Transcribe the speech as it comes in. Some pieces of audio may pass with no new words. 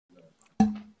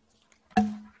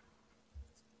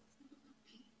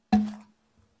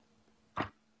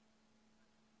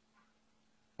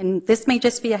And this may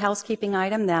just be a housekeeping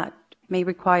item that may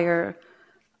require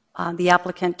the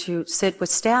applicant to sit with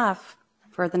staff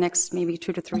for the next maybe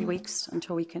 2 to 3 weeks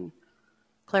until we can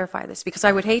clarify this, because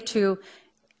I would hate to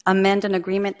amend an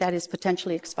agreement that is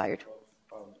potentially expired.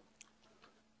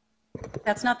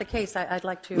 That's not the case. I'd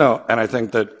like to. No, and I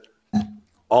think that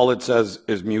all it says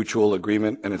is mutual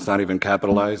agreement, and it's not even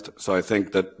capitalized. So I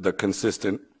think that the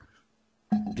consistent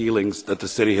dealings that the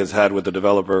city has had with the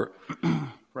developer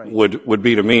would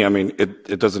be to me. I mean,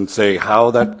 it doesn't say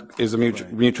how that is a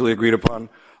mutually agreed upon.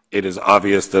 It is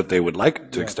obvious that they would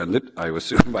like to extend it, I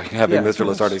assume, by having Mr.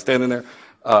 Lasarte standing there.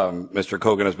 Mr.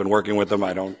 Kogan has been working with them.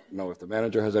 I don't know if the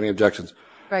manager has any objections.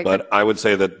 Right, but I would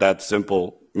say that that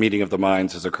simple meeting of the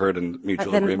minds has occurred in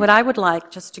mutual then agreement. what I would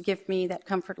like, just to give me that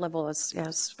comfort level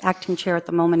as acting chair at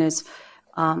the moment, is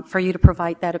for you to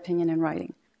provide that opinion in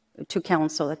writing to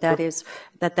council, that is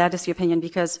the opinion,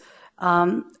 because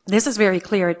this is very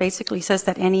clear. It basically says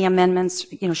that any amendments,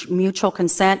 mutual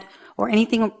consent or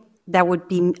anything that would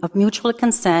be of mutual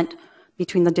consent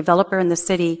between the developer and the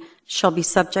city shall be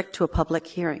subject to a public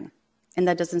hearing. And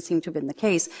that doesn't seem to have been the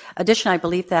case. Additionally, I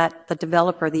believe that the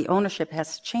developer, the ownership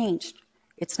has changed.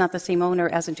 It's not the same owner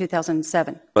as in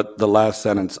 2007. But the last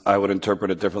sentence, I would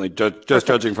interpret it differently, just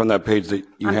judging from that page that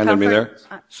you handed me there.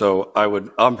 So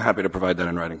I'm happy to provide that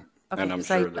in writing. Okay, and I'm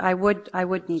sure I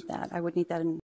would need that. I would need that in